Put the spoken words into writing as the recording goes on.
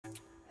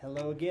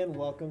Hello again.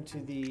 Welcome to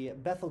the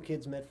Bethel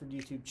Kids Medford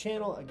YouTube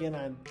channel. Again,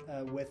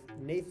 I'm with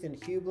Nathan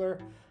Hubler,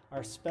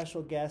 our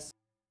special guest.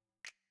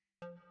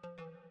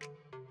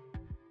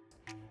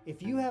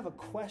 If you have a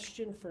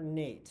question for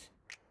Nate,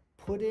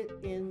 put it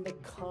in the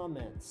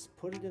comments.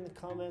 Put it in the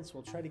comments.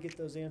 We'll try to get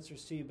those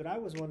answers to you. But I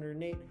was wondering,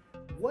 Nate,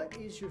 what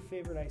is your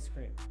favorite ice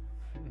cream?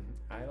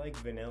 I like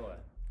vanilla,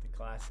 the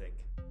classic.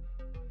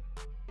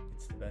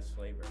 It's the best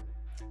flavor.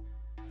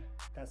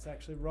 That's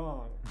actually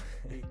wrong.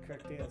 The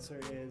correct answer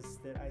is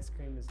that ice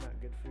cream is not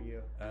good for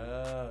you.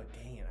 Oh,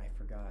 dang it, I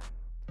forgot.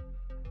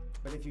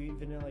 But if you eat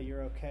vanilla,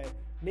 you're okay.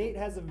 Nate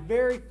has a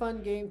very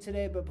fun game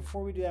today, but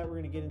before we do that, we're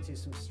going to get into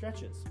some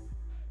stretches.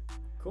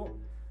 Cool.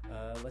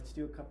 Let's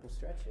do a couple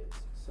stretches.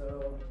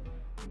 So,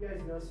 you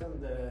guys know some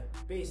of the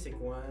basic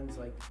ones,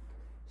 like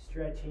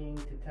stretching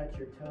to touch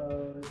your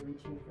toes,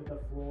 reaching for the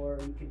floor.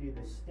 You could do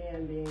the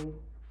standing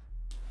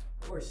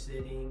or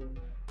sitting,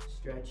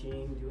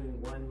 stretching,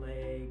 doing one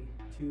leg,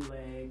 two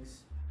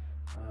legs.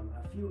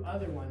 A few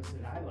other ones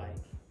that I like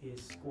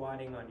is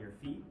squatting on your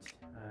feet,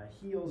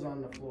 heels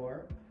on the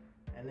floor,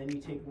 and then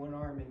you take one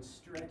arm and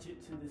stretch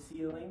it to the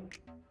ceiling.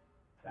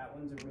 That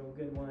one's a real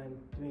good one,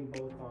 doing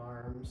both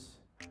arms.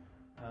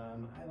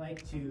 I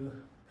like to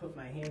put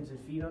my hands and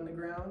feet on the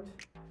ground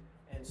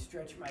and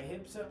stretch my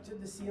hips up to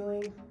the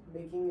ceiling,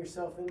 making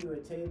yourself into a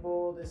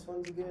table. This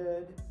one's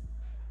good.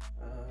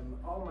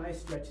 All my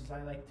stretches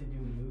I like to do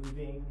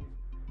moving.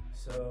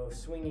 So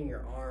swinging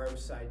your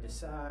arms side to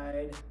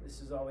side,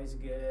 this is always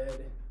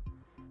good.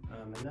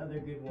 Another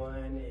good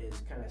one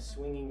is kind of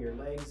swinging your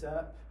legs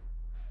up.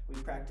 We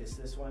practice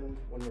this one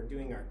when we're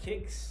doing our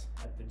kicks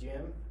at the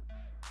gym.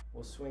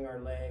 We'll swing our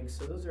legs.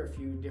 So those are a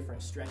few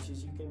different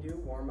stretches you can do,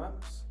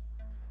 warm-ups,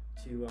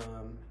 to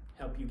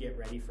help you get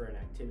ready for an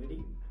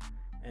activity.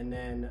 And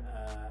then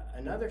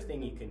another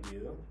thing you can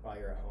do while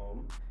you're at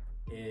home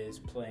is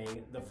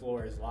playing The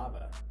Floor is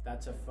Lava.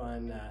 That's a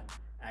fun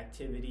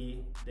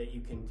activity that you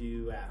can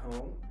do at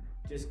home.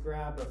 Just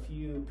grab a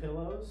few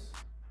pillows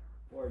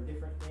or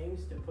different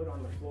things to put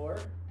on the floor,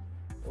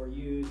 or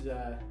use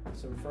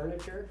some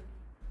furniture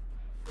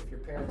if your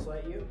parents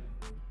let you,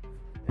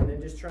 and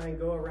then just try and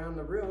go around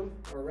the room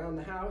or around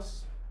the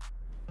house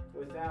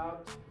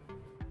without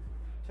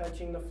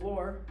touching the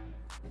floor.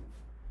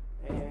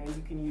 And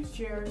you can use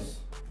chairs.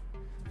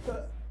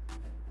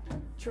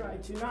 Try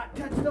to not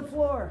touch the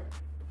floor.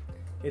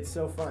 It's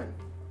so fun.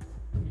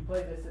 You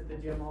play this at the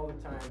gym all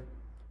the time.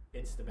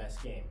 It's the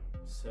best game.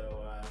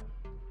 So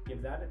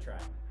give that a try.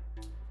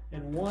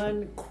 And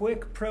one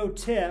quick pro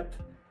tip,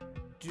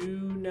 do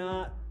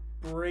not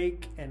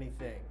break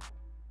anything.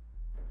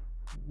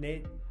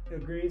 Nate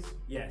agrees?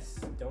 Yes,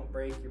 don't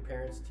break your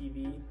parents'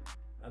 TV.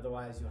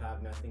 Otherwise, you'll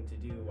have nothing to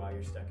do while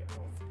you're stuck at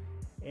home.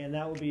 And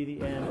that will be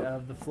the end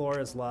of the Floor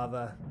is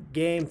Lava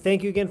game.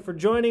 Thank you again for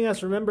joining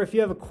us. Remember, if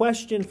you have a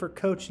question for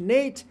Coach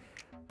Nate,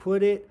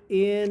 put it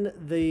in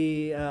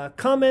the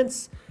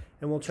comments,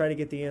 and we'll try to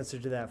get the answer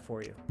to that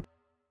for you.